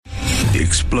the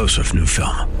explosive new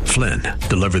film, Flynn,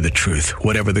 Deliver the Truth,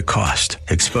 Whatever the Cost,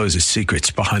 exposes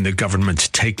secrets behind the government's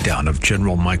takedown of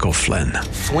General Michael Flynn.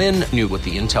 Flynn knew what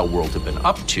the intel world had been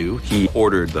up to. He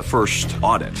ordered the first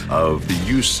audit of the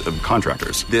use of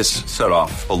contractors. This set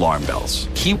off alarm bells.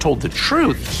 He told the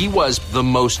truth. He was the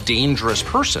most dangerous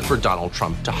person for Donald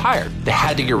Trump to hire. They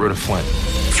had to get rid of Flynn.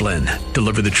 Flynn,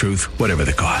 Deliver the Truth, Whatever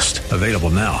the Cost. Available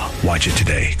now. Watch it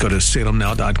today. Go to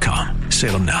salemnow.com.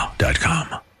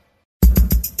 salemnow.com.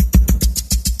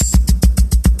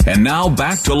 And now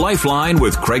back to Lifeline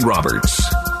with Craig Roberts.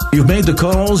 You've made the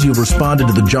calls, you've responded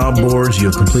to the job boards,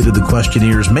 you've completed the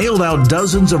questionnaires, mailed out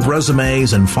dozens of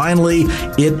resumes, and finally,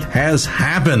 it has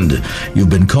happened. You've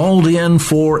been called in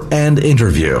for an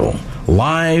interview.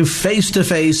 Live,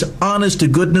 face-to-face,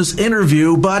 honest-to-goodness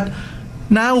interview, but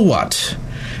now what?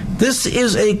 This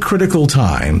is a critical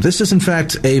time. This is, in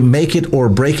fact, a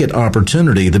make-it-or-break-it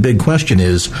opportunity. The big question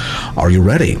is, are you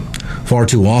ready? Far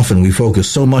too often, we focus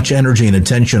so much energy and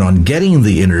attention on getting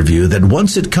the interview that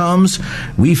once it comes,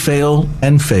 we fail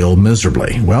and fail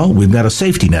miserably. Well, we've got a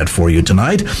safety net for you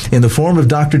tonight in the form of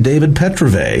Dr. David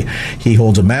Petreve. He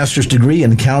holds a master's degree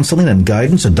in counseling and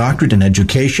guidance, a doctorate in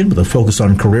education with a focus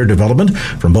on career development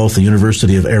from both the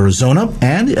University of Arizona,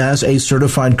 and as a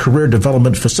certified career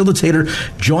development facilitator,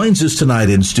 joins us tonight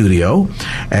in studio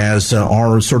as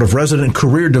our sort of resident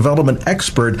career development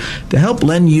expert to help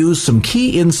lend you some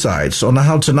key insights on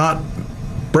how to not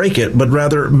break it, but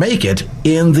rather make it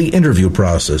in the interview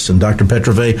process. And Dr.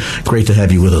 Petreve, great to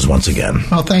have you with us once again.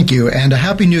 Well, thank you, and a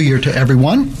Happy New Year to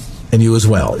everyone. And you as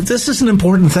well. This is an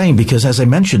important thing because, as I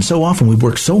mentioned, so often we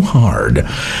work so hard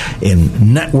in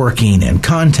networking and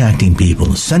contacting people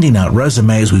and sending out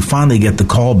resumes. We finally get the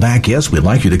call back, yes, we'd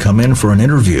like you to come in for an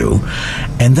interview.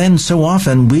 And then so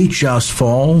often we just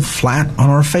fall flat on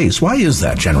our face. Why is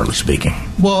that, generally speaking?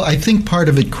 Well, I think part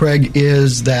of it, Craig,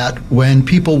 is that when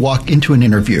people walk into an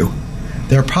interview,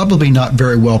 they're probably not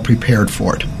very well prepared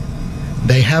for it.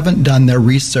 They haven't done their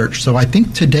research. So I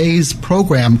think today's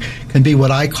program can be what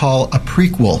I call a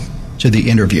prequel to the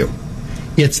interview.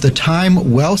 It's the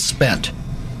time well spent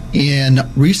in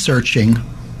researching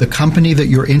the company that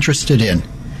you're interested in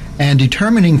and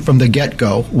determining from the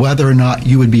get-go whether or not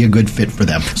you would be a good fit for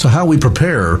them. So how we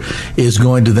prepare is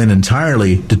going to then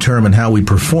entirely determine how we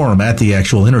perform at the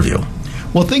actual interview.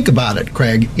 Well, think about it,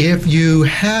 Craig. If you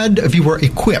were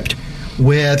equipped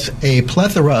with a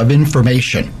plethora of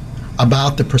information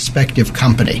about the prospective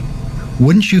company,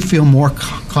 wouldn't you feel more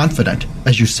confident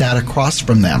as you sat across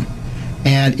from them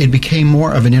and it became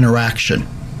more of an interaction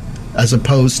as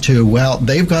opposed to, well,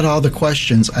 they've got all the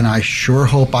questions and I sure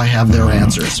hope I have their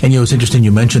answers. And it's interesting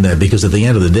you mentioned that because at the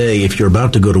end of the day, if you're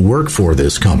about to go to work for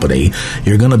this company,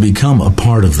 you're going to become a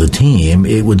part of the team.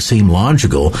 It would seem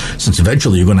logical, since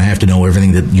eventually you're going to have to know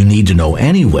everything that you need to know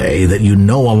anyway, that you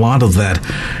know a lot of that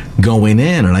going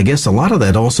in. And I guess a lot of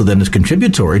that also then is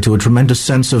contributory to a tremendous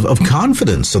sense of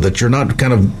confidence, so that you're not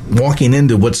kind of walking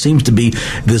into what seems to be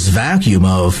this vacuum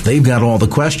of they've got all the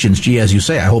questions. Gee, as you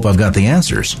say, I hope I've got the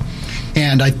answers.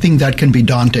 And I think that can be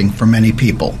daunting for many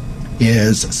people,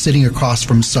 is sitting across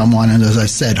from someone and, as I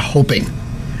said, hoping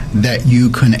that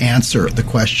you can answer the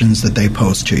questions that they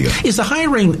pose to you. Is the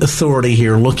hiring authority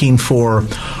here looking for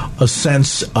a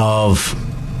sense of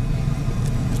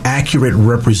accurate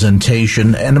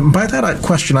representation? And by that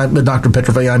question, Dr.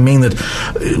 Petreve, I mean that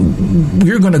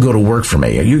you're going to go to work for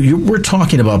me. We're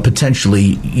talking about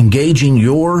potentially engaging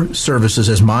your services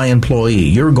as my employee.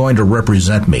 You're going to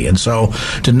represent me. And so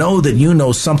to know that you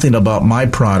know something about my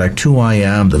product, who I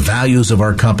am, the values of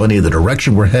our company, the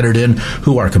direction we're headed in,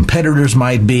 who our competitors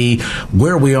might be,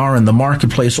 where we are in the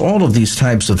marketplace, all of these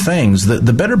types of things,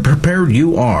 the better prepared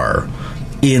you are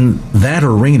in that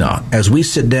arena as we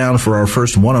sit down for our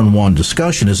first one-on-one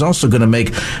discussion is also going to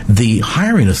make the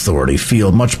hiring authority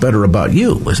feel much better about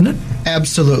you, isn't it?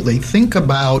 Absolutely. Think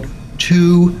about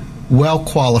two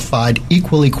well-qualified,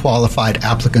 equally qualified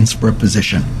applicants for a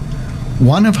position,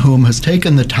 one of whom has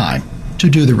taken the time to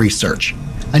do the research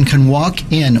and can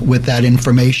walk in with that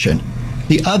information.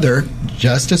 The other,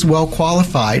 just as well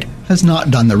qualified, has not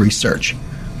done the research.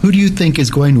 Who do you think is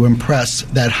going to impress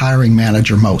that hiring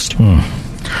manager most?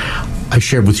 I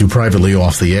shared with you privately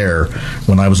off the air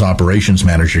when I was operations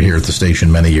manager here at the station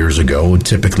many years ago.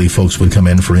 Typically, folks would come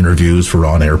in for interviews for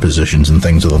on-air positions and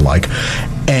things of the like.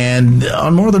 And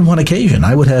on more than one occasion,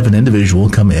 I would have an individual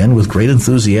come in with great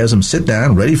enthusiasm, sit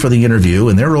down, ready for the interview,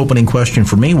 and their opening question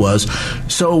for me was,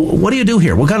 so what do you do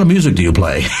here? What kind of music do you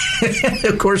play?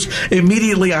 Of course,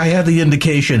 immediately I had the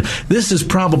indication this is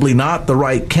probably not the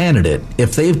right candidate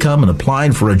if they've come and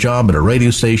applied for a job at a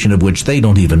radio station of which they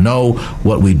don't even know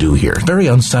what we do here. Very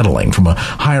unsettling from a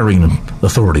hiring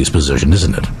authority's position,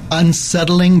 isn't it?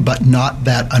 Unsettling, but not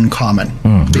that uncommon.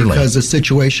 Really? Because the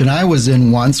situation I was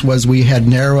in once was we had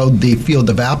narrowed the field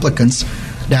of applicants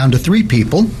down to 3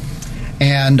 people,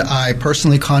 and I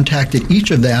personally contacted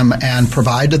each of them and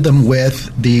provided them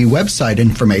with the website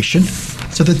information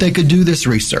so that they could do this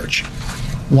research.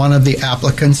 One of the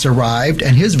applicants arrived,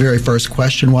 and his very first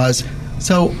question was,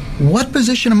 "So, what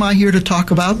position am I here to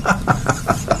talk about?"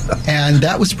 And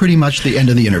that was pretty much the end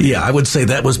of the interview. Yeah, I would say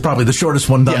that was probably the shortest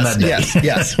one done that day.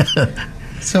 Yes.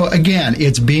 So again,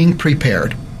 it's being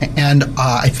prepared. And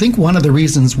I think one of the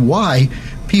reasons why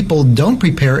people don't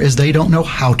prepare is they don't know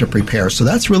how to prepare. So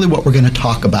that's really what we're going to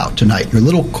talk about tonight, your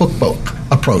little cookbook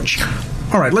approach.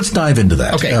 All right, let's dive into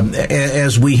that. Okay.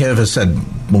 As we have said,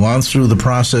 gone through the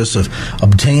process of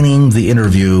obtaining the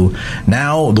interview,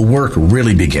 now the work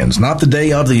really begins. Not the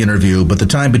day of the interview, but the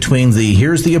time between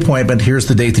here's the appointment, here's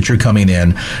the date that you're coming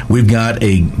in. We've got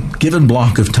a given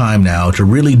block of time now to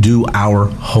really do our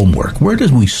homework. Where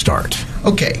do we start?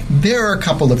 Okay, there are a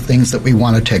couple of things that we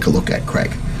want to take a look at,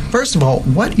 Craig. First of all,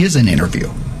 what is an interview?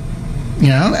 You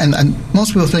know, and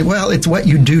most people think, well, it's what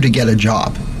you do to get a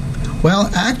job. Well,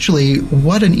 actually,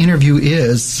 what an interview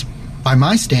is, by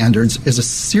my standards, is a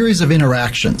series of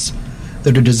interactions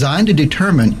that are designed to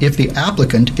determine if the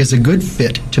applicant is a good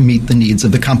fit to meet the needs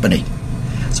of the company.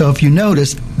 So if you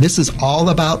notice, this is all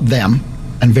about them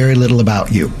and very little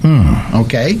about you.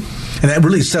 Okay? And that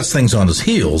really sets things on its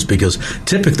heels, because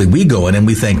typically we go in and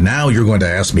we think, now you're going to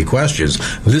ask me questions.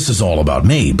 This is all about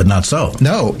me, but not so.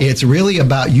 No, it's really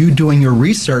about you doing your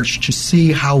research to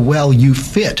see how well you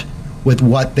fit with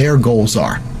what their goals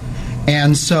are.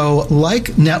 And so, like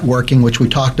networking, which we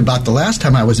talked about the last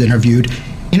time I was interviewed,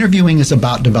 interviewing is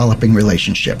about developing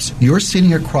relationships. You're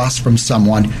sitting across from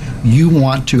someone, you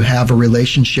want to have a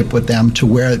relationship with them to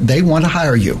where they want to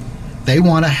hire you. They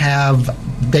want to have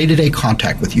day-to-day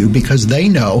contact with you because they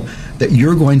know that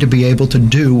you're going to be able to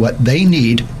do what they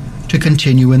need to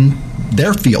continue in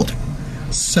their field.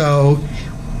 So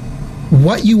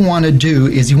what you want to do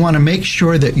is you want to make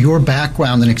sure that your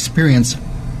background and experience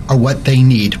are what they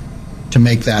need to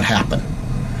make that happen.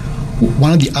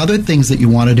 One of the other things that you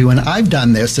want to do, and I've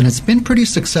done this and it's been pretty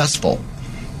successful,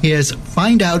 is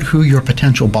find out who your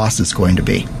potential boss is going to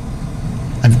be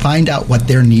and find out what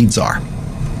their needs are.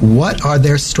 What are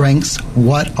their strengths?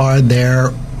 What are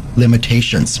their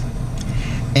limitations?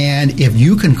 And if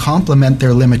you can complement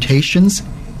their limitations,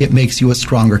 it makes you a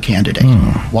stronger candidate.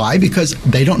 Why? Because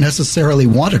they don't necessarily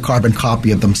want a carbon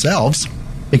copy of themselves,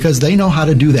 because they know how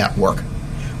to do that work.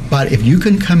 But if you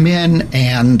can come in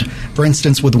and, for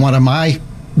instance, with one of my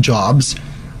jobs,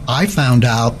 I found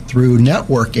out through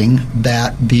networking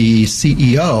that the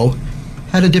CEO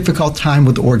had a difficult time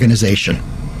with organization.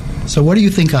 So what do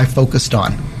you think I focused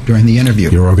on during the interview?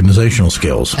 Your organizational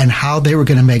skills. And how they were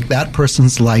going to make that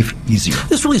person's life easier.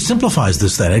 This really simplifies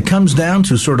this then. It comes down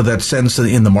to sort of that sense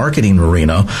in the marketing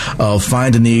arena of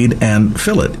find a need and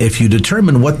fill it. If you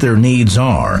determine what their needs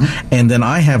are, and then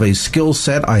I have a skill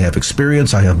set, I have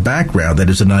experience, I have background that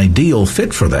is an ideal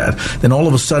fit for that, then all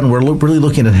of a sudden we're really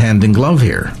looking at hand in glove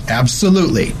here.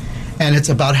 Absolutely. And it's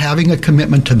about having a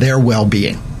commitment to their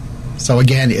well-being. So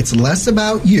again, it's less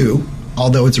about you,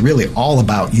 although it's really all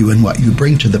about you and what you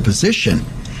bring to the position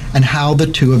and how the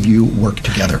two of you work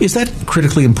together. Is that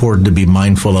critically important to be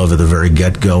mindful of at the very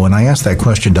get-go? And I ask that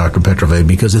question, Dr. Petrove,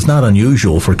 because it's not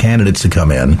unusual for candidates to come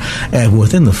in and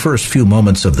within the first few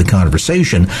moments of the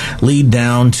conversation lead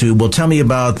down to, well, tell me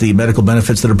about the medical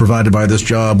benefits that are provided by this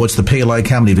job. What's the pay like?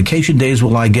 How many vacation days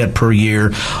will I get per year?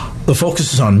 The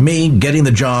focus is on me, getting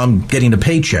the job, getting a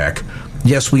paycheck.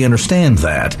 Yes, we understand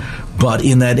that. But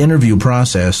in that interview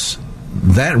process,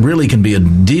 that really can be a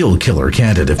deal killer,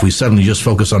 can't it, if we suddenly just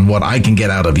focus on what I can get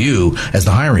out of you as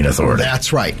the hiring authority?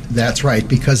 That's right. That's right.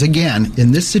 Because, again,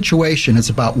 in this situation, it's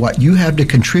about what you have to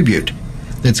contribute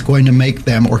that's going to make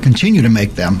them or continue to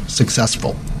make them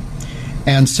successful.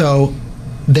 And so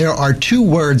there are two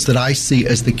words that I see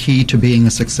as the key to being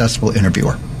a successful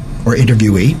interviewer or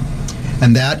interviewee,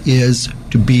 and that is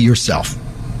to be yourself.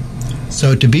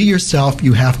 So to be yourself,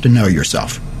 you have to know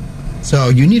yourself. So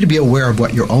you need to be aware of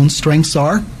what your own strengths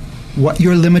are, what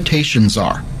your limitations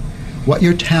are, what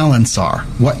your talents are,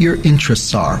 what your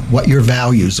interests are, what your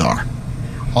values are.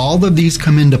 All of these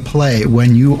come into play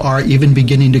when you are even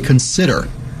beginning to consider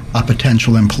a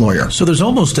potential employer. So there's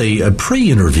almost a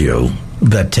pre-interview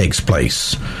that takes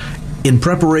place. In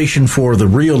preparation for the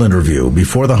real interview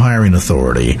before the hiring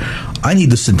authority, I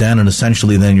need to sit down and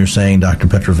essentially, then you're saying, Dr.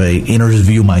 Petrove,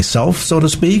 interview myself, so to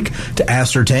speak, to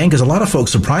ascertain, because a lot of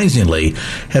folks, surprisingly,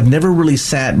 have never really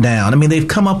sat down. I mean, they've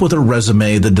come up with a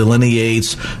resume that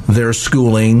delineates their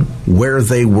schooling, where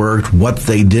they worked, what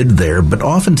they did there, but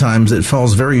oftentimes it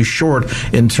falls very short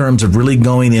in terms of really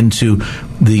going into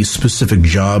the specific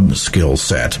job skill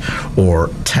set or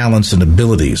talents and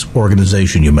abilities.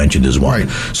 Organization you mentioned is one. Right.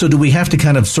 So do we have to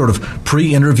kind of sort of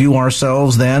pre-interview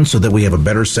ourselves then so that we have a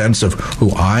better sense of who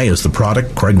I, as the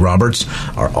product, Craig Roberts,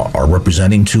 are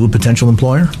representing to a potential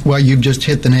employer? Well, you've just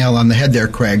hit the nail on the head there,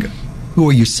 Craig. Who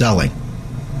are you selling?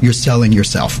 You're selling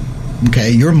yourself.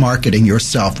 Okay? You're marketing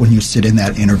yourself when you sit in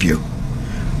that interview.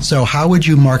 So how would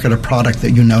you market a product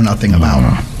that you know nothing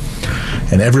about?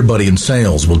 And everybody in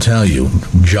sales will tell you,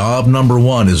 job number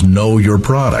one is know your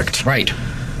product. Right.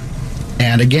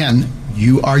 And again,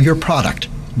 you are your product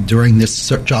during this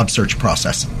job search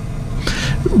process.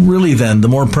 Really, then, the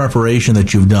more preparation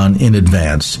that you've done in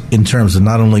advance in terms of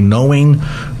not only knowing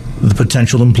the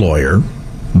potential employer,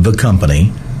 the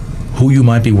company, who you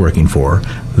might be working for,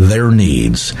 their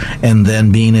needs, and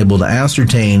then being able to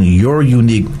ascertain your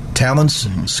unique talents,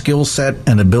 skill set,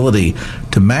 and ability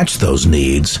to match those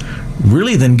needs,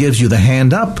 really then gives you the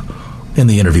hand up in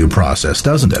the interview process,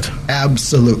 doesn't it?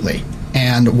 Absolutely.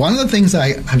 And one of the things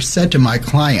I've said to my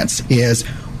clients is,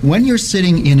 when you're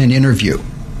sitting in an interview,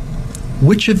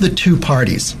 which of the two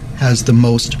parties has the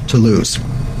most to lose?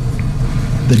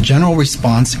 The general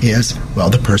response is, well,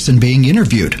 the person being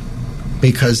interviewed,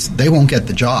 because they won't get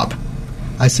the job.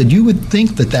 I said, you would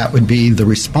think that that would be the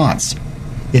response.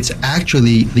 It's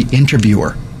actually the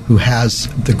interviewer who has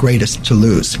the greatest to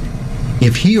lose.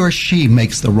 If he or she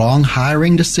makes the wrong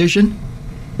hiring decision,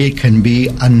 it can be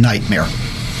a nightmare.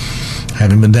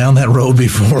 Having been down that road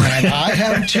before. And I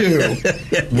have too,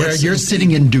 where you're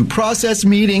sitting in due process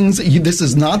meetings. This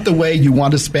is not the way you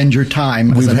want to spend your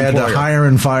time as an employer. We've had to hire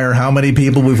and fire how many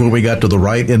people before we got to the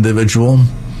right individual?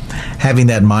 Having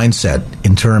that mindset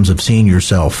in terms of seeing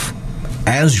yourself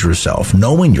as yourself,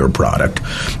 knowing your product,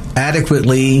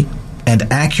 adequately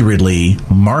and accurately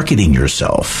marketing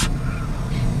yourself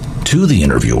to the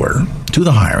interviewer, to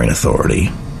the hiring authority,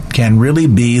 can really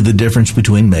be the difference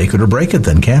between make it or break it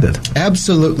then, can't it?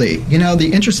 Absolutely. You know,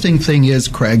 the interesting thing is,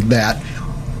 Craig, that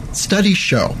studies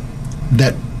show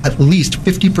that at least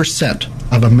 50%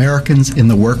 of Americans in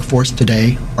the workforce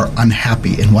today are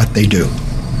unhappy in what they do.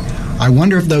 I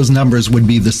wonder if those numbers would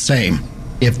be the same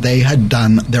if they had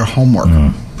done their homework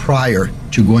prior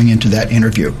to going into that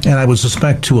interview. And I would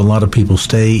suspect, too, a lot of people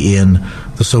stay in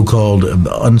the so-called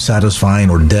unsatisfying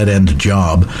or dead-end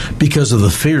job because of the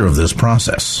fear of this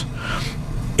process.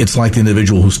 It's like the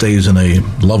individual who stays in a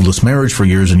loveless marriage for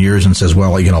years and years and says,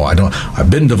 well, you know, I've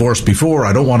been divorced before.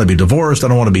 I don't want to be divorced. I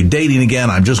don't want to be dating again.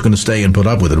 I'm just going to stay and put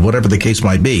up with it, whatever the case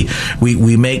might be.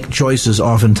 We make choices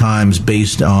oftentimes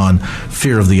based on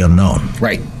fear of the unknown.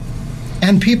 Right.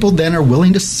 And people then are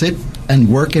willing to sit and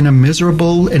work in a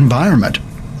miserable environment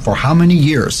for how many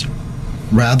years,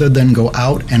 rather than go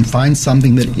out and find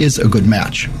something that is a good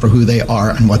match for who they are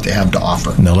and what they have to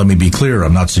offer. Now, let me be clear.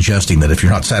 I'm not suggesting that if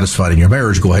you're not satisfied in your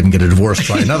marriage, go ahead and get a divorce,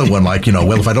 try another one. Like, you know,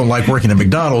 well, if I don't like working at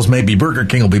McDonald's, maybe Burger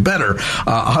King will be better.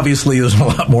 Obviously, there's a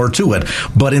lot more to it.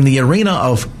 But in the arena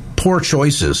of poor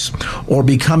choices or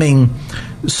becoming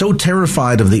so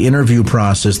terrified of the interview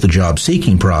process, the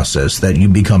job-seeking process, that you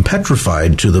become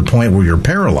petrified to the point where you're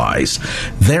paralyzed,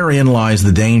 therein lies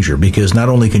the danger, because not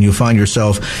only can you find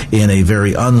yourself in a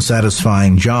very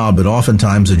unsatisfying job, but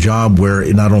oftentimes a job where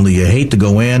not only you hate to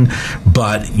go in,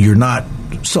 but you're not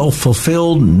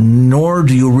self-fulfilled, nor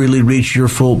do you really reach your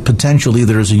full potential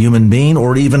either as a human being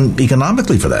or even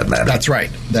economically for that matter. That's right.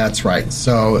 That's right.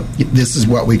 So this is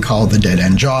what we call the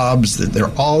dead-end jobs. They're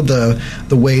all the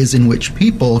ways in which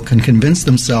people can convince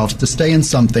themselves to stay in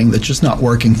something that's just not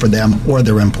working for them or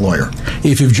their employer.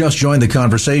 If you've just joined the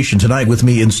conversation, tonight with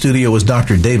me in studio is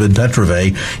Dr. David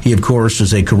Petrove. He, of course,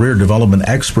 is a career development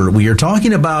expert. We are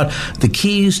talking about the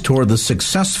keys toward the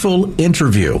successful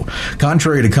interview.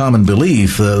 Contrary to common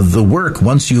belief, the work,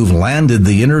 once you've landed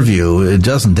the interview, it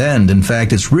doesn't end. In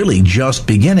fact, it's really just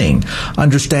beginning.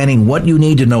 Understanding what you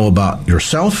need to know about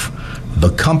yourself,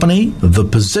 the company, the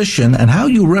position, and how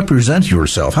you represent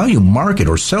yourself, how you market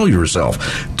or sell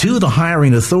yourself to the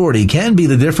hiring authority can be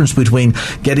the difference between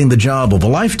getting the job of a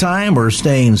lifetime or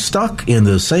staying stuck in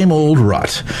the same old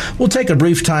rut. We'll take a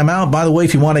brief time out. By the way,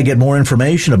 if you want to get more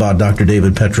information about Dr.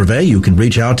 David Petrove, you can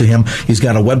reach out to him. He's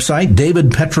got a website,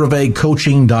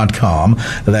 davidpetrovecoaching.com.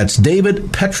 That's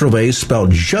David Petrove,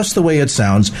 spelled just the way it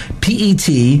sounds,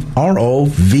 Petrovay,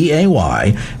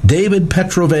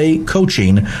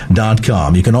 davidpetrovecoaching.com.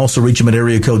 credgrobert.com. You can also reach him at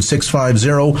area code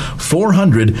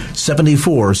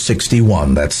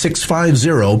 650-400-7461. That's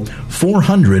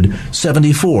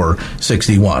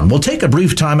 650-400-7461. We'll take a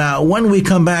brief time out. When we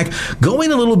come back,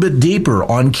 going a little bit deeper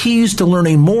on keys to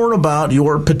learning more about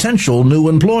your potential new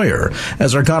employer,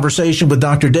 as our conversation with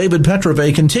Dr. David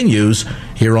Petrove continues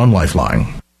here on Lifeline.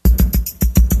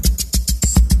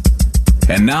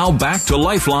 And now back to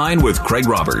Lifeline with Craig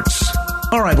Roberts.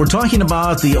 All right, we're talking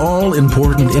about the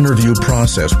all-important interview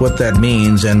process, what that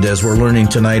means, and as we're learning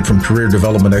tonight from career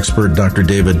development expert Dr.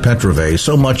 David Petrove,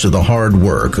 so much of the hard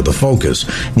work, the focus,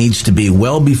 needs to be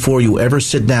well before you ever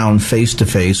sit down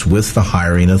face-to-face with the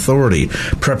hiring authority.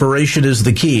 Preparation is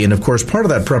the key, and of course, part of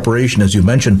that preparation, as you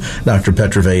mentioned, Dr.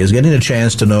 Petrove, is getting a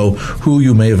chance to know who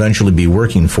you may eventually be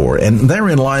working for. And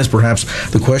therein lies perhaps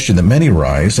the question that many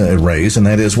raise, and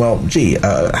that is, well,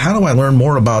 how do I learn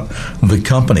more about the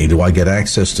company? Do I get access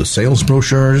to sales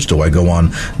brochures? Do I go on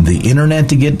the internet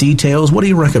to get details? What do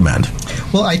you recommend?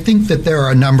 Well, I think that there are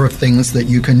a number of things that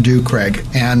you can do, Craig.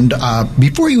 And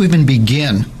before you even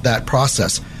begin that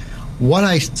process, what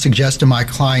I suggest to my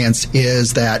clients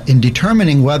is that in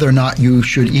determining whether or not you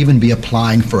should even be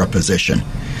applying for a position,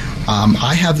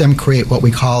 I have them create what we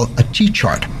call a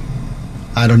T-chart.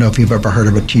 I don't know if you've ever heard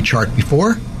of a T-chart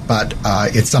before, but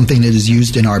it's something that is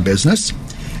used in our business.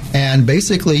 And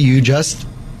basically, you just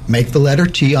make the letter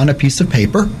T on a piece of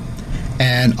paper,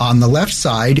 and on the left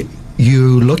side,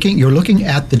 you're looking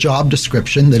at the job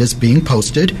description that is being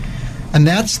posted, and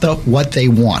that's what they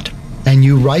want. And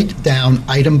you write down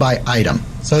item by item.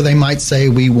 So they might say,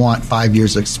 we want 5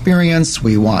 years experience,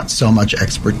 we want so much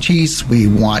expertise, we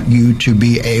want you to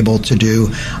be able to do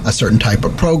a certain type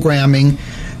of programming,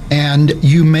 and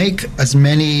you make as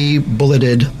many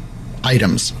bulleted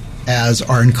items as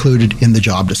are included in the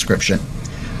job description.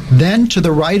 Then to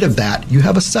the right of that, you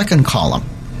have a second column.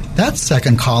 That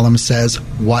second column says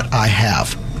what I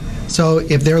have. So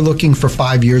if they're looking for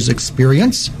 5 years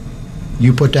experience,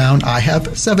 you put down I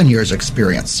have 7 years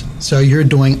experience. So you're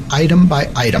doing item by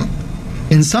item.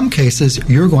 In some cases,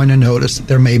 you're going to notice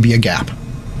there may be a gap.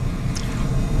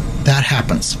 That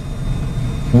happens.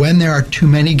 When there are too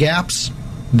many gaps,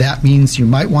 that means you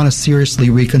might want to seriously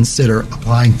reconsider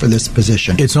applying for this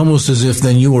position. It's almost as if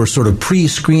then you are sort of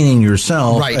pre-screening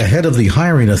yourself ahead of the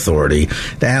hiring authority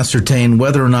to ascertain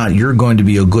whether or not you're going to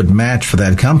be a good match for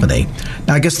that company.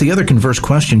 Now, I guess the other converse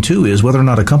question, too, is whether or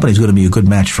not a company is going to be a good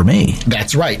match for me.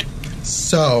 That's right.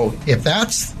 So if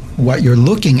that's what you're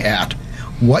looking at,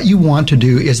 what you want to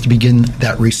do is to begin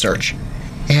that research.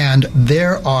 And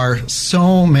there are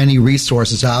so many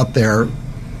resources out there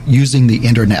using the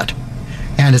internet.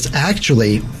 And it's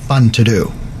actually fun to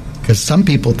do, because some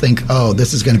people think, oh,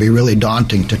 this is going to be really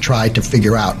daunting to try to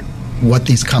figure out what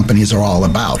these companies are all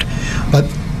about. But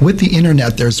with the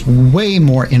internet, there's way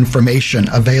more information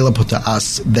available to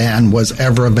us than was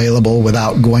ever available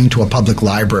without going to a public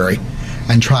library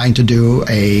and trying to do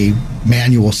a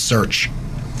manual search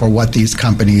for what these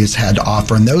companies had to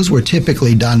offer. And those were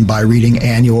typically done by reading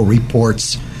annual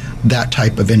reports, that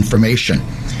type of information.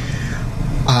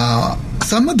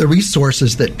 Some of the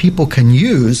resources that people can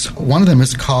use, one of them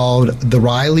is called the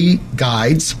Riley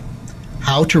Guides,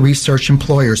 How to Research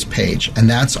Employers page, and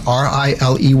that's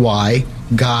RILEY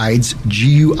Guides,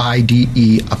 GUIDE''S.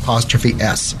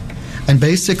 And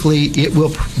basically, it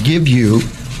will give you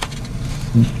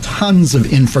tons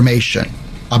of information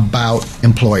about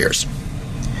employers.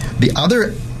 The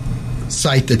other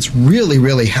site that's really,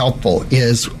 really helpful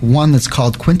is one that's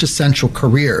called Quintessential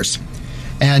Careers.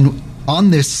 And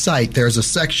on this site, there's a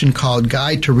section called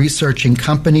Guide to Researching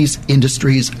Companies,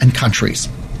 Industries, and Countries.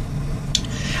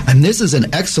 And this is an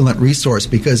excellent resource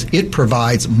because it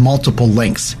provides multiple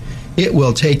links. It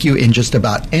will take you in just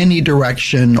about any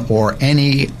direction or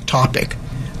any topic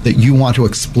that you want to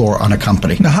explore on a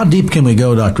company. Now, how deep can we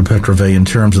go, Dr. Petrove, in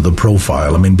terms of the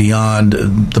profile? I mean, beyond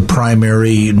the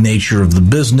primary nature of the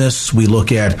business, we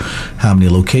look at how many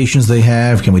locations they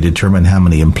have. Can we determine how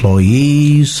many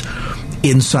employees?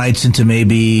 Insights into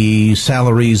maybe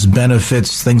salaries,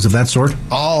 benefits, things of that sort?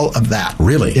 All of that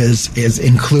really is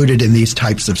included in these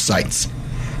types of sites.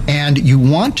 And you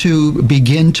want to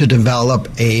begin to develop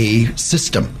a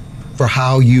system for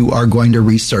how you are going to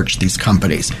research these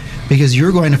companies, because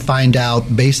you're going to find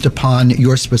out, based upon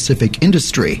your specific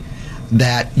industry,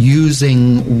 that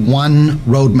using one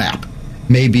roadmap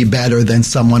may be better than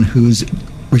someone who's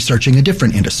researching a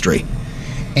different industry.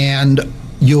 And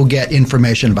you'll get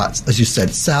information about, as you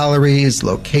said, salaries,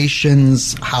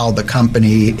 locations, how the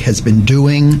company has been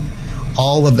doing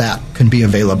all of that can be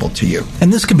available to you.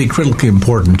 And this can be critically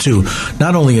important, too,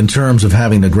 not only in terms of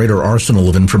having a greater arsenal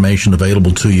of information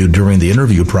available to you during the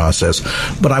interview process,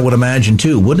 but I would imagine,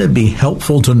 too, wouldn't it be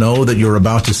helpful to know that you're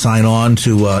about to sign on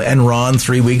to Enron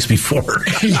 3 weeks before?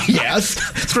 Yes.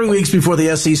 3 weeks before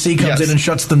the SEC comes in and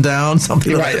shuts them down,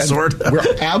 something right. of that sort. We're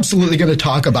absolutely going to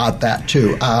talk about that,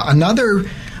 too. Another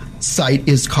site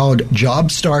is called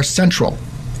JobStar Central,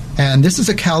 and this is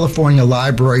a California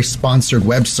library-sponsored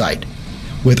website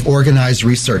with organized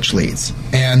research leads.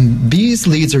 And these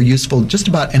leads are useful just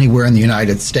about anywhere in the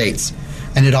United States.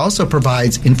 And it also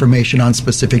provides information on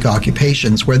specific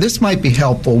occupations. Where this might be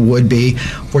helpful would be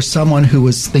for someone who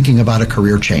was thinking about a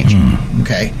career change.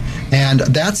 Okay? And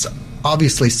that's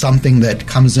obviously something that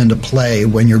comes into play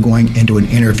when you're going into an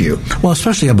interview. Well,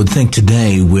 especially I would think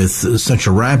today with such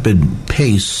a rapid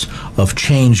pace of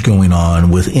change going on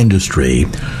with industry,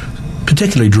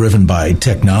 particularly driven by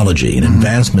technology and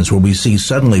advancements, where we see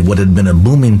suddenly what had been a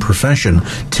booming profession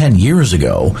 10 years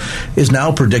ago is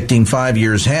now predicting 5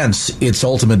 years hence its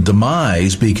ultimate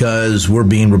demise because we're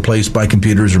being replaced by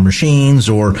computers or machines,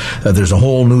 or there's a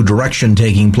whole new direction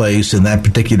taking place in that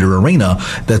particular arena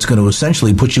that's going to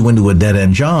essentially put you into a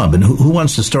dead-end job. And who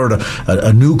wants to start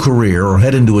a new career or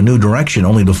head into a new direction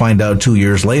only to find out 2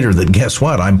 years later that, guess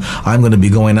what, I'm going to be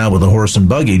going out with a horse and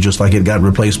buggy just like it got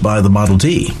replaced by the Model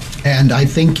T. And I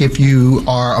think if you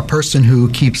are a person who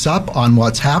keeps up on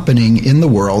what's happening in the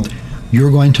world,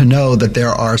 you're going to know that there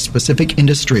are specific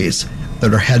industries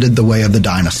that are headed the way of the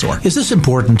dinosaur. Is this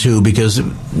important, too? Because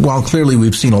while clearly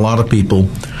we've seen a lot of people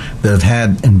that have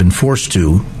had and been forced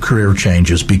to career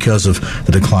changes because of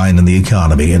the decline in the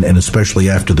economy, and especially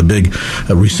after the big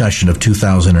recession of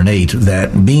 2008,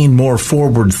 that being more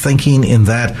forward-thinking in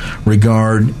that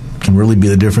regard can really be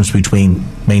the difference between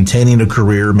maintaining a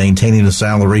career, maintaining a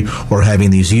salary, or having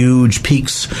these huge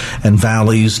peaks and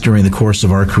valleys during the course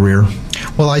of our career?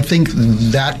 Well, I think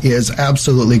that is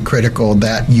absolutely critical,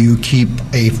 that you keep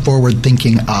a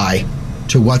forward-thinking eye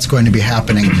to what's going to be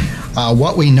happening.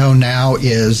 What we know now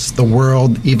is the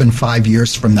world, even 5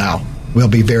 years from now, will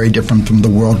be very different from the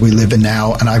world we live in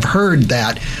now. And I've heard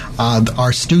that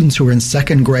our students who are in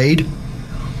second grade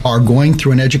are going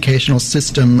through an educational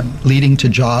system leading to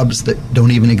jobs that don't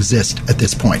even exist at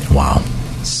this point. Wow.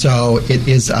 So it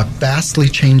is a vastly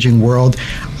changing world.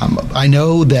 I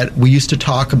know that we used to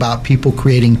talk about people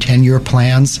creating 10-year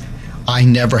plans. I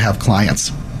never have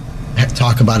clients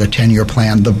talk about a 10-year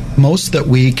plan. The most that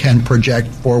we can project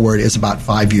forward is about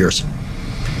 5 years.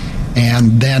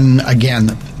 And then,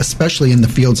 again, especially in the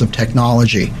fields of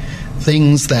technology,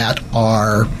 things that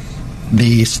are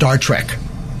the Star Trek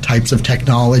types of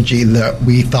technology that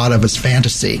we thought of as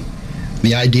fantasy.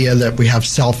 The idea that we have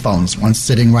cell phones, one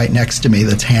sitting right next to me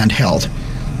that's handheld.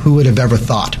 Who would have ever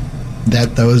thought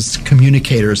that those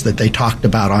communicators that they talked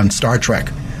about on Star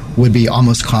Trek would be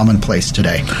almost commonplace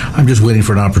today? I'm just waiting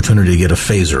for an opportunity to get a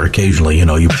phaser occasionally.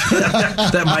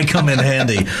 That might come in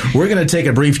handy. We're going to take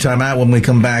a brief time out. When we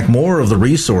come back, more of the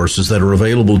resources that are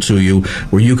available to you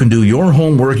where you can do your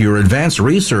homework, your advanced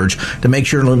research to make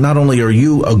sure not only are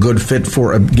you a good fit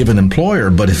for a given employer,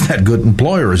 but if that good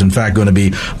employer is in fact going to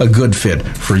be a good fit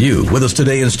for you. With us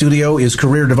today in studio is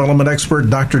career development expert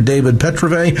Dr. David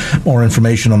Petrove. More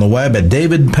information on the web at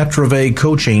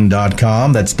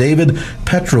davidpetrovaycoaching.com. That's David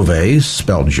Petrovay,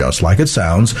 spelled just like it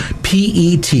sounds,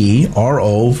 Petrovay,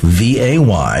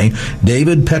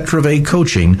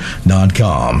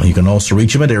 davidpetrovaycoaching.com. You can also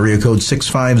reach him at area code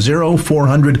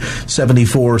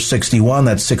 650-400-7461.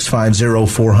 That's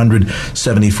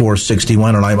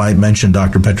 650-400-7461. And I might mention,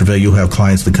 Dr. Petrovay, you have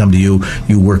clients that come to you.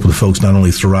 You work with folks not only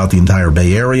throughout the entire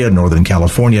Bay Area, Northern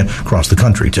California, across the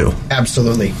country, too.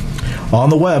 Absolutely.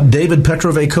 On the web,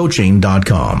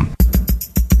 davidpetrovaycoaching.com.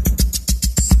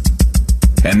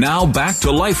 And now back to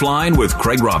Lifeline with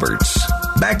Craig Roberts.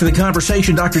 Back to the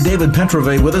conversation. Dr. David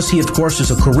Petrovay with us. He, of course,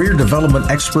 is a career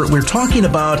development expert. We're talking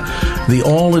about the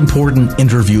all-important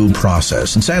interview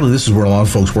process. And sadly, this is where a lot of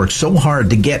folks work so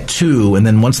hard to get to, and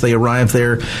then once they arrive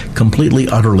there, completely,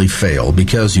 utterly fail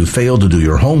because you failed to do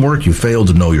your homework, you failed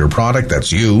to know your product,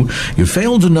 that's you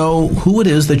failed to know who it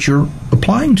is that you're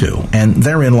applying to. And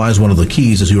therein lies one of the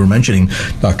keys, as you were mentioning,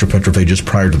 Dr. Petrovay, just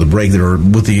prior to the break, that are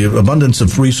with the abundance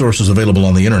of resources available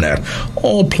on the internet,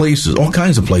 all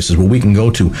kinds of places where we can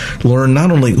go to learn not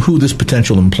only who this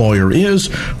potential employer is,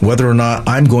 whether or not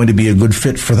I'm going to be a good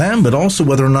fit for them, but also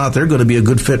whether or not they're going to be a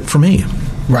good fit for me.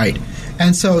 Right.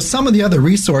 And so some of the other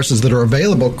resources that are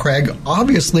available, Craig,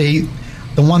 obviously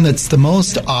the one that's the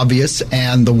most obvious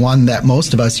and the one that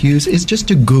most of us use is just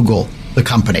to Google the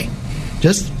company.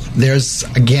 There's,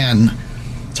 again,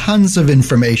 tons of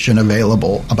information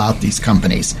available about these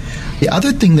companies. The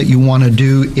other thing that you want to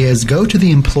do is go to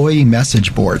the employee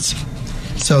message boards.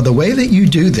 So the way that you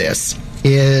do this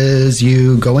is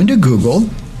you go into Google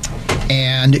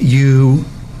and you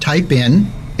type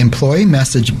in employee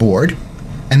message board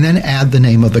and then add the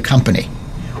name of the company.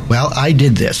 Well, I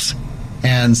did this.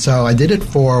 And so I did it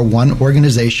for one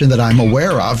organization that I'm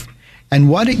aware of. And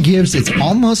what it gives, it's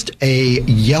almost a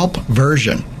Yelp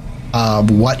version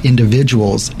of what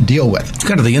individuals deal with. It's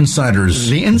kind of the insider's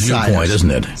viewpoint,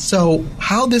 isn't it? So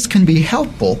how this can be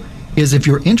helpful is if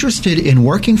you're interested in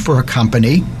working for a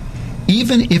company,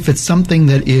 even if it's something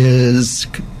that is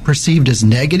perceived as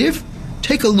negative,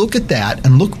 take a look at that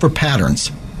and look for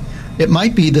patterns. It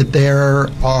might be that there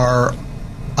are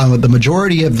the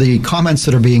majority of the comments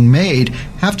that are being made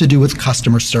have to do with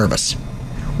customer service.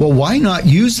 Well, why not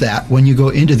use that when you go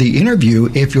into the interview?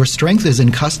 If your strength is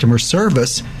in customer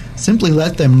service, simply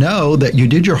let them know that you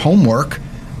did your homework.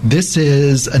 This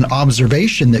is an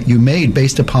observation that you made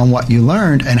based upon what you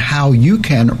learned and how you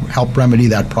can help remedy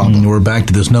that problem. We're back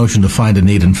to this notion to find a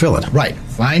need and fill it. Right.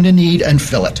 Find a need and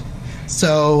fill it.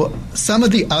 So some of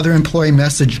the other employee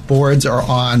message boards are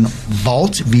on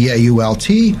Vault,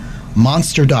 V-A-U-L-T,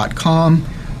 Monster.com,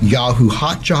 Yahoo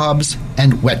Hot Jobs,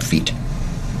 and Wetfeet.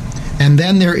 And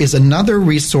then there is another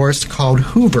resource called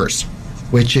Hoovers,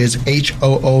 which is HOOVER''S,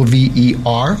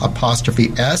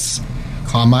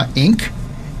 Inc.,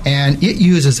 and it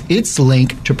uses its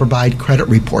link to provide credit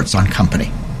reports on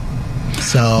company.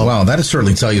 So, wow, that'd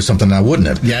certainly tell you something now, wouldn't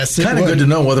it? Yes, it would. Kind of good to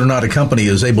know whether or not a company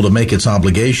is able to make its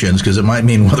obligations, because it might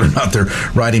mean whether or not they're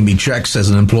writing me checks as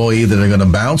an employee that are going to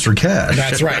bounce or cash.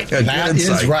 That's right. That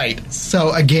is right.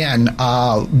 So, again,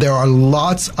 there are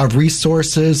lots of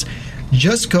resources.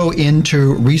 Just go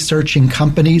into researching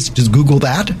companies. Just Google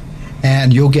that,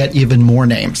 and you'll get even more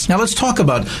names. Now, let's talk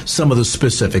about some of the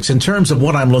specifics in terms of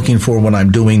what I'm looking for when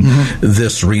I'm doing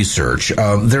this research.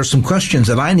 There's some questions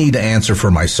that I need to answer for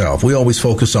myself. We always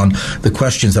focus on the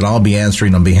questions that I'll be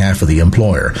answering on behalf of the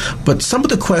employer. But some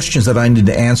of the questions that I need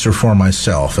to answer for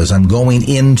myself as I'm going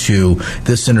into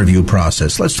this interview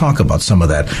process, let's talk about some of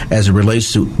that as it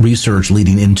relates to research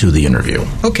leading into the interview.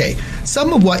 Okay.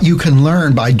 Some of what you can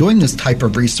learn by doing this type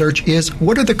of research is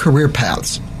what are the career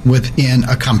paths within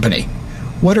a company?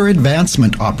 What are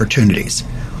advancement opportunities?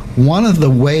 One of the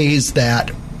ways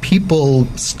that people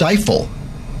stifle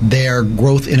their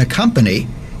growth in a company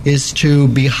is to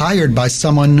be hired by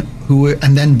someone who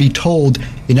and then be told,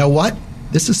 you know what,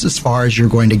 this is as far as you're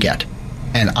going to get.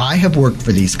 And I have worked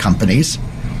for these companies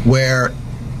where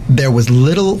there was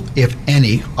little, if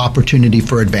any, opportunity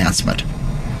for advancement.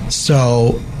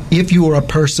 So if you were a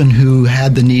person who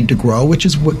had the need to grow, which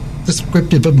is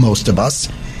descriptive of most of us,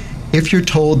 if you're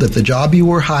told that the job you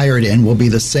were hired in will be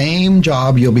the same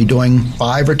job you'll be doing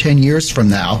 5 or 10 years from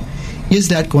now, is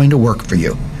that going to work for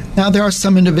you? Now, there are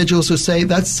some individuals who say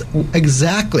that's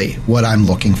exactly what I'm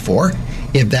looking for.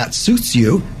 If that suits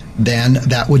you, then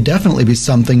that would definitely be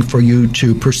something for you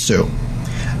to pursue.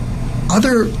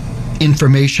 Other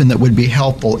information that would be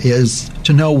helpful is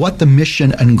to know what the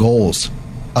mission and goals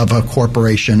of a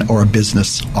corporation or a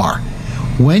business are.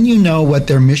 When you know what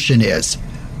their mission is,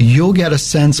 you'll get a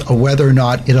sense of whether or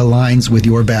not it aligns with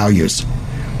your values.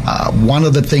 One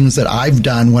of the things that I've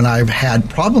done when I've had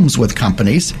problems with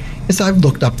companies is I've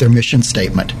looked up their mission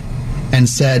statement and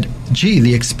said, gee,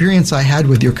 the experience I had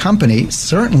with your company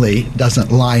certainly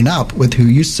doesn't line up with who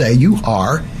you say you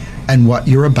are and what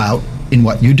you're about in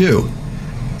what you do.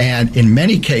 And in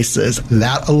many cases,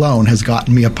 that alone has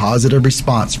gotten me a positive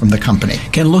response from the company.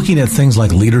 Can looking at things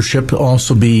like leadership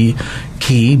also be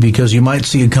key? Because you might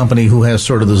see a company who has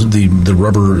sort of the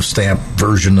rubber stamp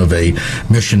version of a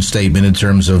mission statement in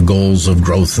terms of goals of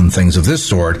growth and things of this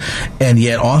sort, and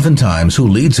yet oftentimes who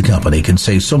leads a company can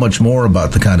say so much more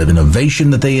about the kind of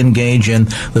innovation that they engage in,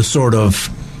 the sort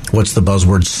of, what's the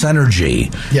buzzword,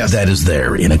 synergy that is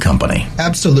there in a company.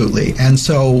 Absolutely. And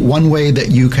so one way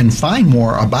that you can find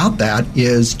more about that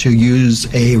is to use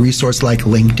a resource like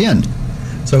LinkedIn.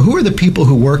 So who are the people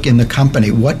who work in the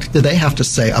company? What do they have to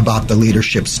say about the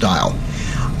leadership style?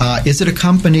 Is it a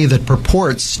company that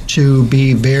purports to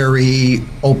be very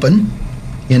open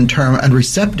in term and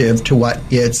receptive to what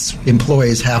its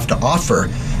employees have to offer,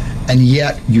 and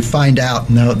yet you find out,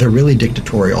 no, they're really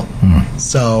dictatorial.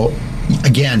 So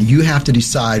again, you have to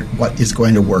decide what is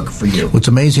going to work for you. What's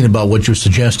amazing about what you're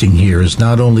suggesting here is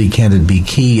not only can it be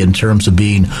key in terms of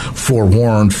being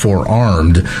forewarned,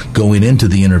 forearmed going into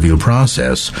the interview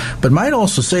process, but might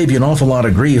also save you an awful lot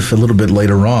of grief a little bit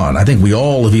later on. I think we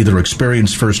all have either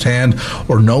experienced firsthand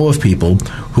or know of people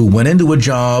who went into a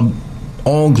job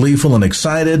all gleeful and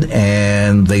excited,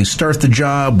 and they start the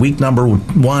job. Week number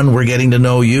 1, we're getting to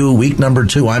know you. Week number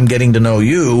 2, I'm getting to know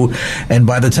you. And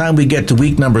by the time we get to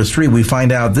week number 3, we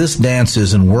find out this dance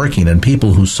isn't working, and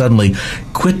people who suddenly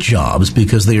quit jobs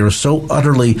because they are so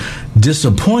utterly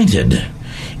disappointed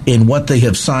in what they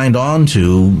have signed on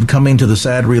to, coming to the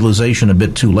sad realization a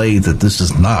bit too late that this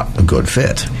is not a good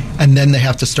fit. And then they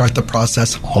have to start the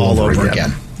process all over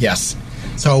again. Yes.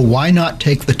 So why not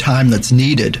take the time that's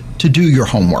needed to do your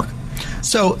homework?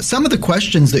 So some of the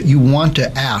questions that you want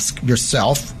to ask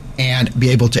yourself and be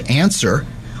able to answer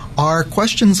are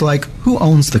questions like, who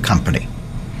owns the company?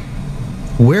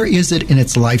 Where is it in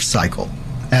its life cycle?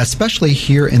 Especially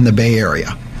here in the Bay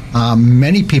Area.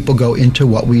 Many people go into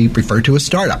what we refer to as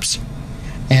startups.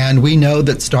 And we know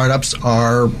that startups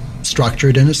are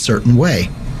structured in a certain way.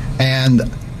 And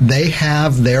they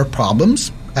have their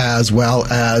problems as well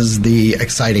as the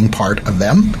exciting part of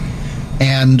them.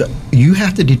 And you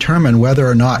have to determine whether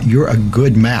or not you're a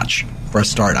good match for a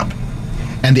startup.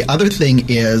 And the other thing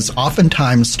is,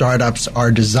 oftentimes startups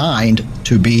are designed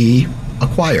to be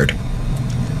acquired.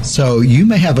 So you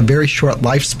may have a very short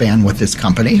lifespan with this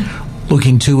company.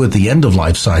 Looking, too, at the end of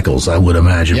life cycles, I would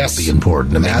imagine, yes, would be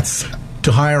important. I mean, that's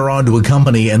to hire onto a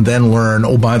company and then learn,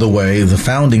 oh, by the way, the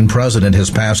founding president has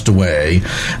passed away,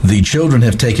 the children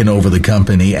have taken over the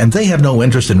company, and they have no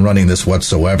interest in running this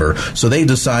whatsoever. So they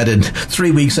decided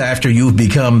 3 weeks after you've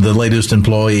become the latest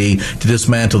employee to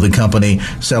dismantle the company,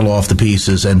 sell off the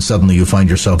pieces, and suddenly you find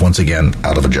yourself once again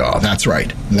out of a job. That's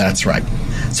right. That's right.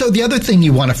 So the other thing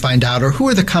you want to find out are, who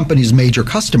are the company's major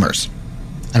customers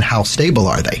and how stable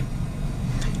are they?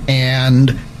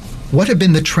 And what have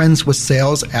been the trends with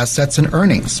sales, assets, and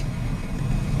earnings?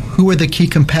 Who are the key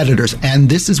competitors? And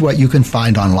this is what you can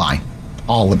find online,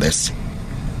 all of this.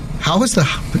 How has the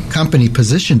company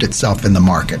positioned itself in the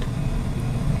market?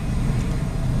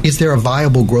 Is there a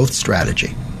viable growth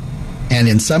strategy? And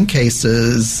in some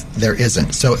cases, there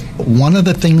isn't. So one of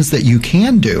the things that you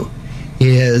can do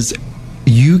is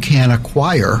you can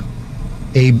acquire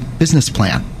a business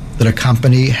plan that a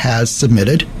company has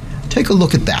submitted. Take a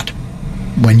look at that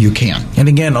when you can. And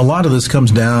again, a lot of this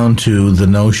comes down to the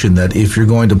notion that if you're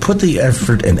going to put the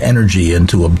effort and energy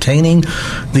into obtaining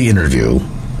the interview,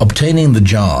 obtaining the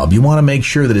job, you want to make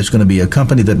sure that it's going to be a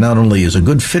company that not only is a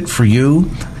good fit for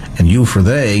you and you for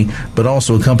they, but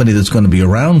also a company that's going to be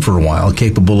around for a while,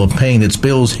 capable of paying its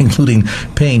bills, including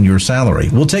paying your salary.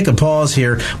 We'll take a pause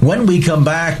here. When we come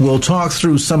back, we'll talk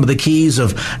through some of the keys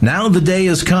of now the day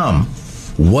has come.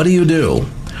 What do you do?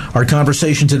 Our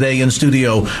conversation today in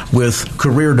studio with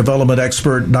career development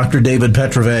expert Dr. David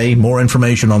Petrove. More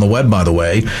information on the web, by the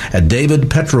way, at David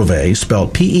Petrove,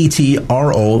 spelled Petrovay,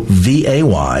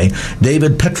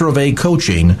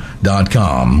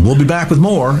 DavidPetroveCoaching.com. We'll be back with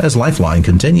more as Lifeline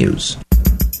continues.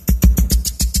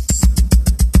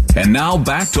 And now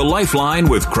back to Lifeline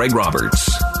with Craig Roberts.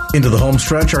 Into the home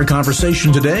stretch, our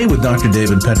conversation today with Dr.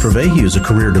 David Petrove. He is a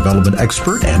career development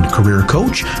expert and career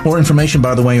coach. More information,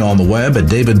 by the way, on the web at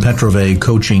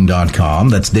DavidPetroveCoaching.com.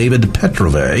 That's David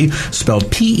Petrove,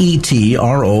 spelled Petrovay,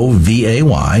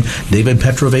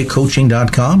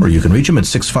 DavidPetroveCoaching.com, or you can reach him at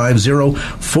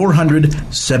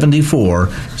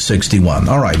 650-400-7461.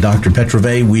 All right, Dr.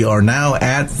 Petrove, we are now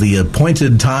at the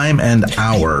appointed time and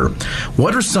hour.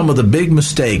 What are some of the big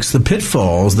mistakes, the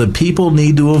pitfalls that people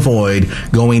need to avoid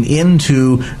going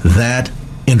into that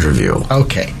interview?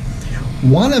 Okay.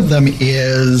 One of them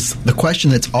is the question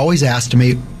that's always asked to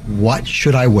me, what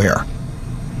should I wear?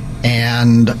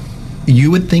 And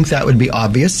you would think that would be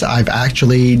obvious. I've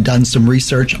actually done some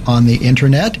research on the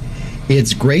internet.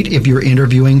 It's great if you're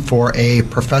interviewing for a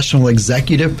professional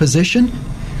executive position,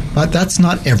 but that's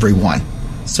not everyone.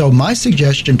 So my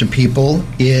suggestion to people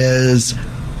is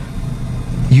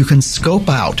you can scope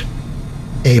out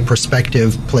a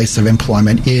prospective place of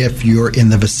employment if you're in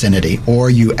the vicinity,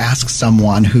 or you ask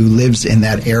someone who lives in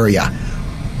that area.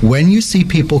 When you see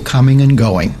people coming and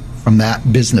going from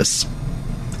that business,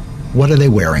 what are they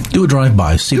wearing? Do a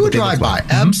drive-by. Do a drive-by,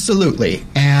 absolutely.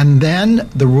 And then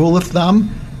the rule of thumb,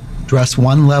 dress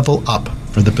one level up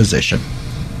for the position.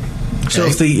 So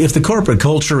if the corporate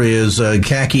culture is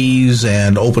khakis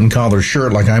and open collar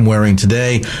shirt like I'm wearing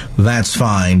today, that's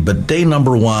fine. But day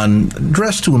number one,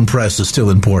 dress to impress is still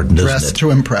important, isn't it? Dress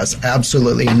to impress,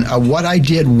 absolutely. And what I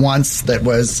did once that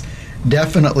was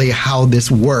definitely how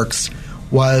this works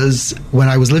was when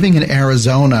I was living in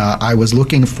Arizona, I was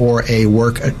looking for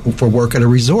work at a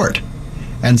resort.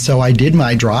 And so I did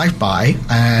my drive-by,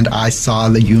 and I saw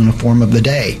the uniform of the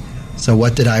day. So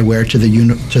what did I wear to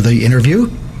the interview?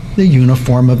 the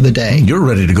uniform of the day. You're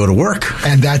ready to go to work.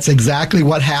 And that's exactly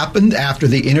what happened after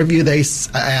the interview.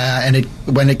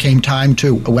 When it came time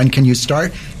to when can you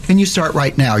start? Can you start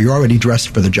right now? You're already dressed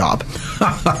for the job.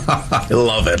 I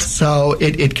love it. So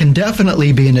it can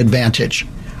definitely be an advantage.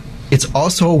 It's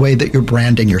also a way that you're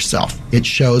branding yourself. It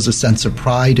shows a sense of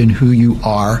pride in who you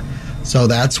are. So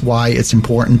that's why it's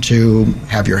important to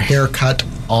have your hair cut,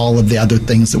 all of the other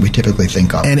things that we typically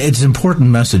think of. And it's an important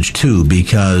message, too,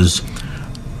 because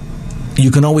you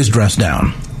can always dress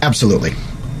down. Absolutely.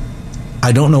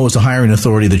 I don't know as a hiring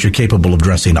authority that you're capable of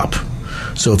dressing up.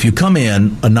 So if you come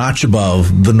in a notch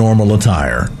above the normal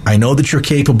attire, I know that you're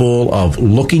capable of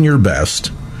looking your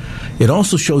best. It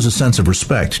also shows a sense of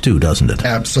respect, too, doesn't it?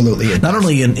 Absolutely. It Not does.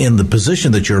 only in the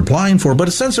position that you're applying for, but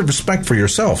a sense of respect for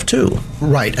yourself, too.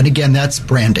 Right. And again, that's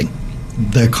branding,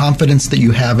 the confidence that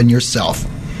you have in yourself.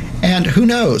 And who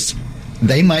knows,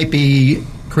 they might be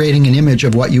creating an image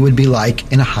of what you would be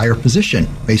like in a higher position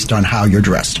based on how you're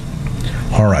dressed.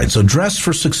 All right, so dress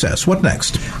for success. What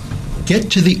next?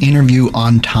 Get to the interview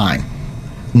on time.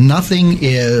 Nothing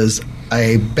is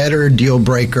a better deal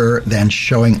breaker than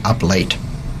showing up late.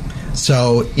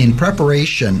 So in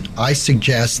preparation, I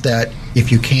suggest that if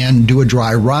you can do a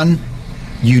dry run,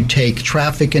 you take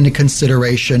traffic into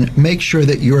consideration, make sure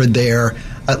that you're there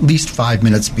at least 5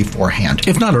 minutes beforehand.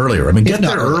 If not earlier. I mean, get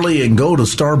there early and go to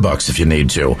Starbucks if you need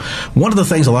to. One of the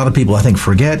things a lot of people, I think,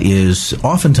 forget is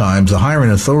oftentimes the hiring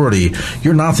authority,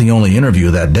 you're not the only interview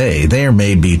that day. There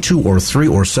may be 2 or 3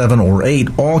 or 7 or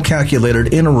 8, all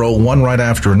calculated in a row, one right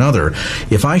after another.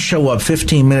 If I show up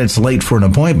 15 minutes late for an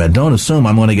appointment, don't assume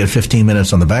I'm going to get 15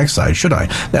 minutes on the backside, should I?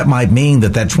 That might mean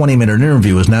that 20-minute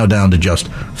interview is now down to just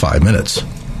 5 minutes.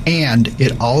 And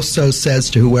it also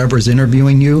says to whoever's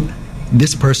interviewing you,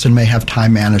 this person may have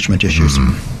time management issues.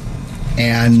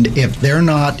 And if they're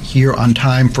not here on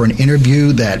time for an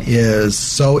interview that is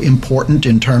so important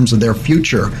in terms of their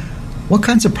future, what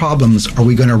kinds of problems are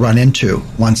we going to run into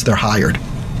once they're hired?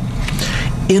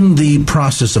 In the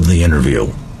process of the interview,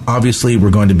 obviously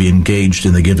we're going to be engaged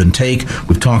in the give and take.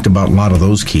 We've talked about a lot of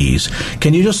those keys.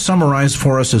 Can you just summarize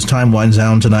for us as time winds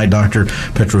down tonight, Dr.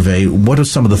 Petrove, what are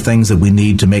some of the things that we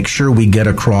need to make sure we get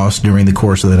across during the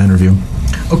course of that interview?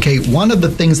 Okay, one of the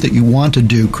things that you want to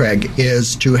do, Craig,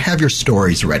 is to have your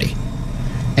stories ready.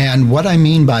 And what I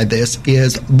mean by this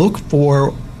is look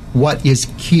for what is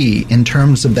key in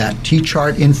terms of that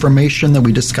T-chart information that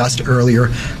we discussed earlier.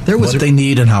 There was what they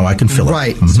need and how I can fill it.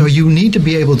 Right. So you need to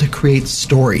be able to create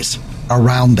stories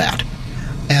around that.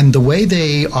 And the way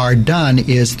they are done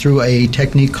is through a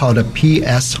technique called a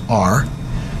PSR.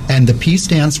 And the P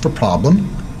stands for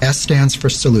problem, S stands for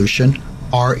solution,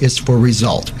 R is for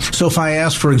result. So if I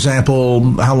ask, for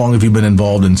example, how long have you been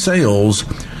involved in sales,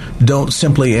 don't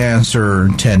simply answer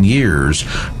 10 years,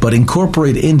 but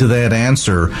incorporate into that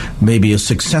answer maybe a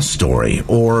success story,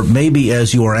 or maybe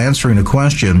as you are answering a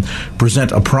question,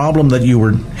 present a problem that you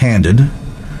were handed,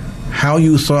 how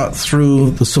you thought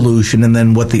through the solution, and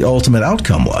then what the ultimate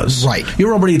outcome was. Right.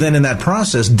 You're already then in that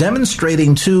process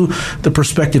demonstrating to the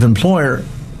prospective employer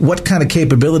what kind of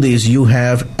capabilities you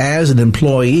have as an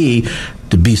employee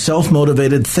to be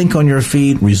self-motivated, think on your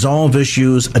feet, resolve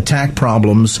issues, attack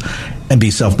problems, and be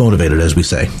self-motivated, as we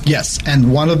say. Yes,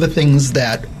 and one of the things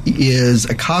that is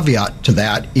a caveat to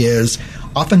that is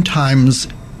oftentimes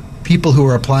people who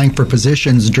are applying for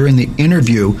positions during the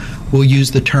interview will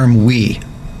use the term we,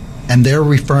 and they're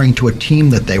referring to a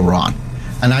team that they were on.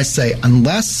 And I say,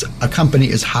 unless a company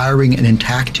is hiring an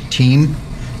intact team,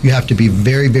 you have to be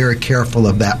very, very careful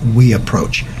of that we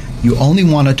approach. You only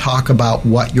want to talk about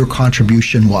what your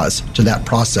contribution was to that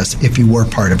process if you were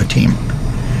part of a team.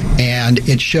 And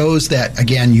it shows that,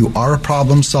 again, you are a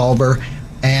problem solver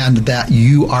and that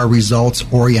you are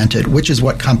results-oriented, which is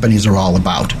what companies are all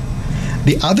about.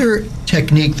 The other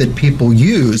technique that people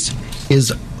use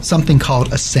is something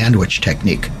called a sandwich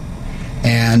technique.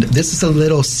 And this is a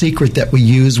little secret that we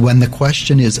use when the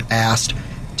question is asked,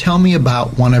 tell me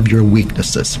about one of your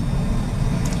weaknesses.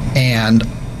 And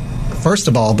first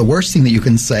of all, the worst thing that you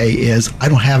can say is, I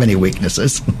don't have any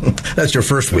weaknesses. That's your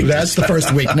first weakness. That's the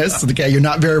first weakness. Okay, you're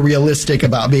not very realistic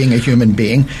about being a human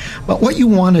being. But what you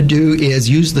want to do is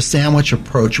use the sandwich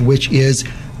approach, which is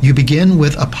you begin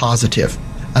with a positive.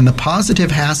 And the positive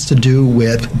has to do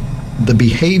with the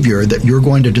behavior that you're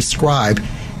going to describe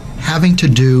having to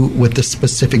do with the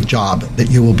specific job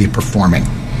that you will be performing.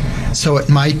 So it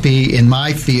might be, in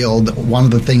my field, one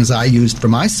of the things I used for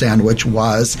my sandwich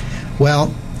was,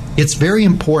 well, it's very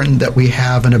important that we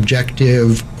have an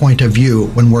objective point of view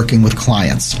when working with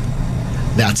clients.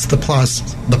 That's the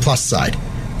plus side.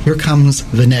 Here comes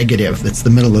the negative. That's the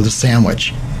middle of the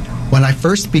sandwich. When I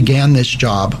first began this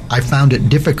job, I found it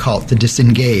difficult to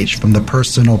disengage from the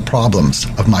personal problems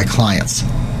of my clients.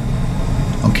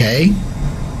 Okay?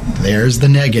 There's the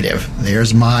negative.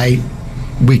 There's my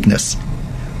weakness.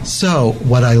 So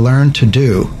what I learned to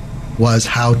do was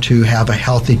how to have a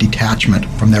healthy detachment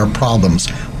from their problems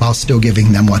while still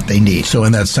giving them what they need. So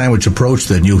in that sandwich approach,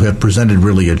 then, you have presented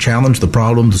really a challenge, the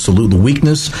problem, the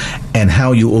weakness, and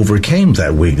how you overcame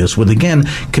that weakness, which again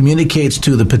communicates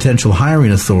to the potential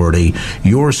hiring authority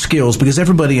your skills, because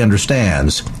everybody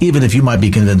understands, even if you might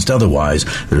be convinced otherwise,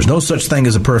 there's no such thing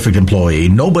as a perfect employee.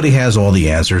 Nobody has all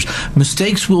the answers.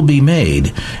 Mistakes will be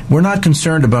made. We're not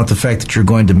concerned about the fact that you're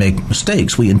going to make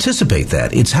mistakes. We anticipate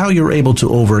that. It's how you're able to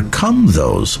overcome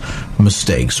those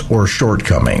mistakes or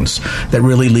shortcomings that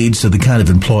really leads to the kind of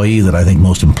employee that I think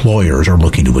most employers are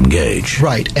looking to engage.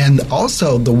 Right. And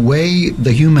also the way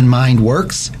the human mind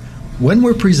works, when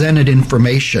we're presented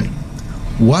information,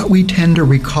 what we tend to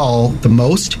recall the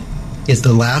most is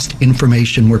the last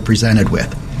information we're presented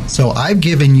with. So I've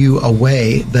given you a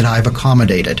way that I've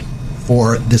accommodated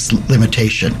for this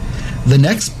limitation. The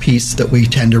next piece that we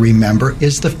tend to remember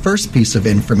is the first piece of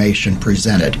information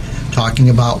presented, talking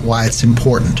about why it's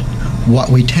important. What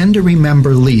we tend to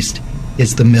remember least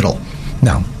is the middle.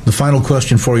 Now, the final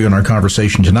question for you in our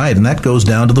conversation tonight, and that goes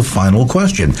down to the final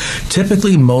question.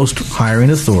 Typically, most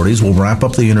hiring authorities will wrap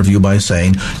up the interview by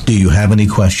saying, do you have any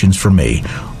questions for me?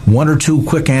 One or two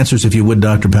quick answers, if you would,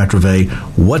 Dr. Petrove.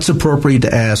 What's appropriate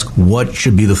to ask? What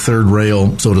should be the third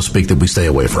rail, so to speak, that we stay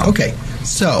away from? Okay,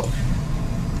 so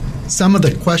some of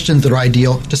the questions that are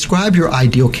ideal, describe your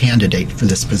ideal candidate for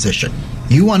this position.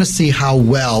 You want to see how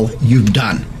well you've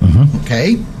done,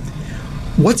 okay?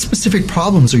 What specific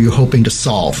problems are you hoping to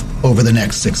solve over the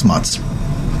next 6 months?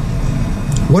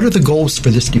 What are the goals for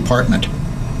this department?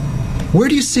 Where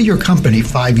do you see your company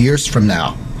 5 years from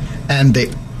now? And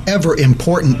the ever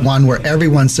important one where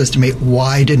everyone says to me,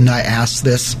 why didn't I ask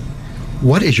this?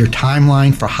 What is your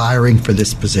timeline for hiring for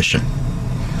this position?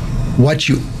 What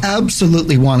you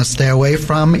absolutely want to stay away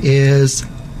from is,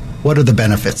 what are the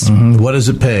benefits? What does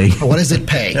it pay? What does it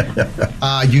pay?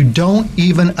 You don't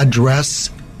even address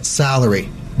salary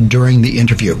during the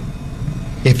interview.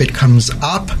 If it comes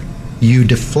up, you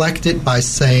deflect it by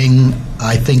saying,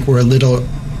 I think we're a little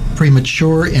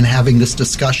premature in having this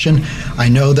discussion. I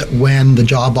know that when the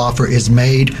job offer is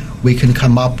made, we can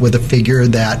come up with a figure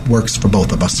that works for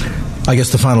both of us. I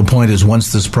guess the final point is,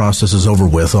 once this process is over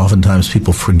with, oftentimes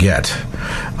people forget.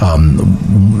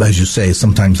 As you say,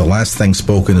 sometimes the last thing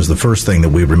spoken is the first thing that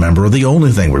we remember, or the only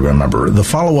thing we remember. The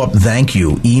follow-up thank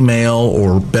you, email,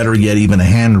 or better yet, even a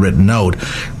handwritten note,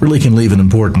 really can leave an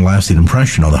important, lasting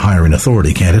impression on the hiring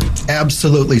authority, can't it?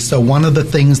 Absolutely. So one of the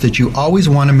things that you always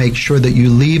want to make sure that you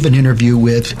leave an interview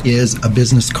with is a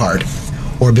business card,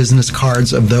 or business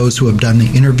cards of those who have done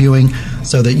the interviewing,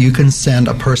 so that you can send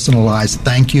a personalized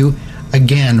thank you.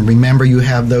 Again, remember, you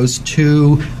have those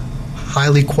two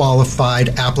highly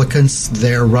qualified applicants.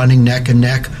 They're running neck and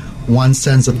neck. One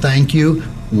sends a thank you,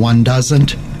 one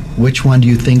doesn't. Which one do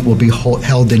you think will be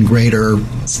held in greater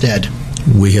stead?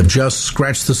 We have just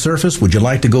scratched the surface. Would you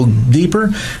like to go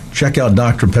deeper? Check out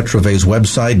Dr. Petrove's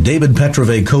website,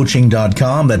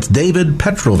 davidpetrovecoaching.com. That's David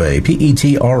Petrove,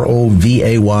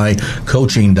 Petrovay,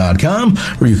 coaching.com,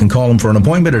 or you can call him for an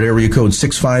appointment at area code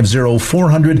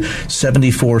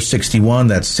 650-400-7461.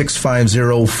 That's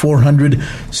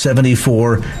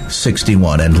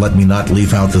 650-400-7461. And let me not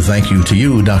leave out the thank you to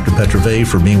you, Dr. Petrove,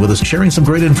 for being with us, sharing some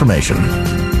great information.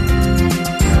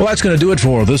 Well, that's going to do it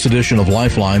for this edition of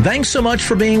Lifeline. Thanks so much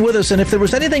for being with us. And if there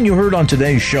was anything you heard on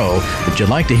today's show that you'd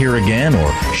like to hear again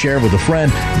or share with a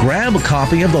friend, grab a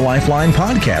copy of the Lifeline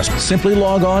podcast. Simply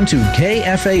log on to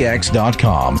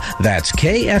KFAX.com. That's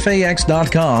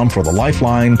KFAX.com for the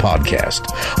Lifeline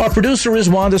podcast. Our producer is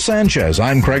Wanda Sanchez.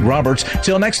 I'm Craig Roberts.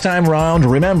 Till next time round,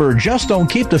 remember, just don't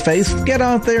keep the faith. Get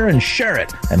out there and share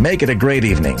it and make it a great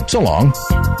evening. So long.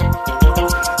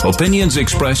 Opinions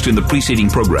expressed in the preceding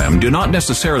program do not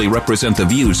necessarily represent the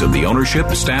views of the ownership,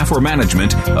 staff, or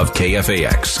management of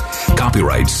KFAX.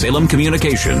 Copyright Salem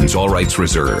Communications, all rights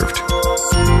reserved.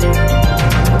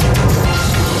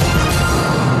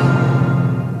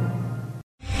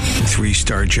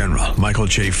 3-star General Michael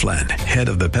J. Flynn, head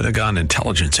of the Pentagon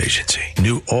Intelligence Agency,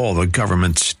 knew all the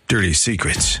government's dirty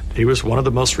secrets. He was one of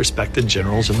the most respected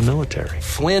generals in the military.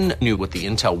 Flynn knew what the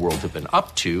intel world had been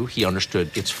up to. He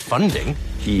understood its funding.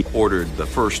 He ordered the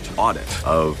first audit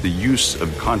of the use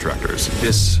of contractors.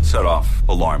 This set off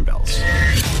alarm bells.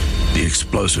 The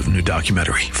explosive new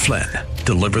documentary, Flynn,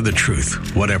 Deliver the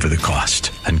Truth, Whatever the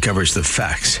Cost, uncovers the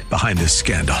facts behind this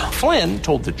scandal. Flynn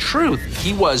told the truth.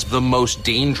 He was the most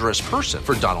dangerous person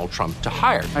for Donald Trump to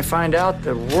hire. I find out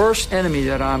the worst enemy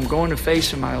that I'm going to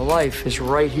face in my life is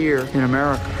right here in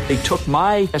America. They took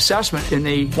my assessment and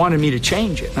they wanted me to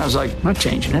change it. And I was like, I'm not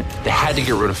changing it. They had to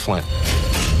get rid of Flynn.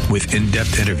 With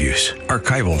in-depth interviews,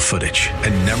 archival footage,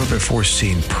 and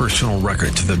never-before-seen personal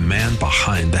records of the man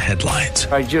behind the headlines.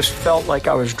 I just felt like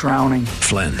I was drowning.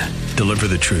 Flynn, Deliver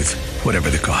the Truth, Whatever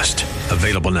the Cost.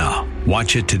 Available now.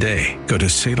 Watch it today. Go to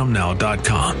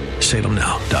salemnow.com.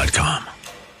 salemnow.com.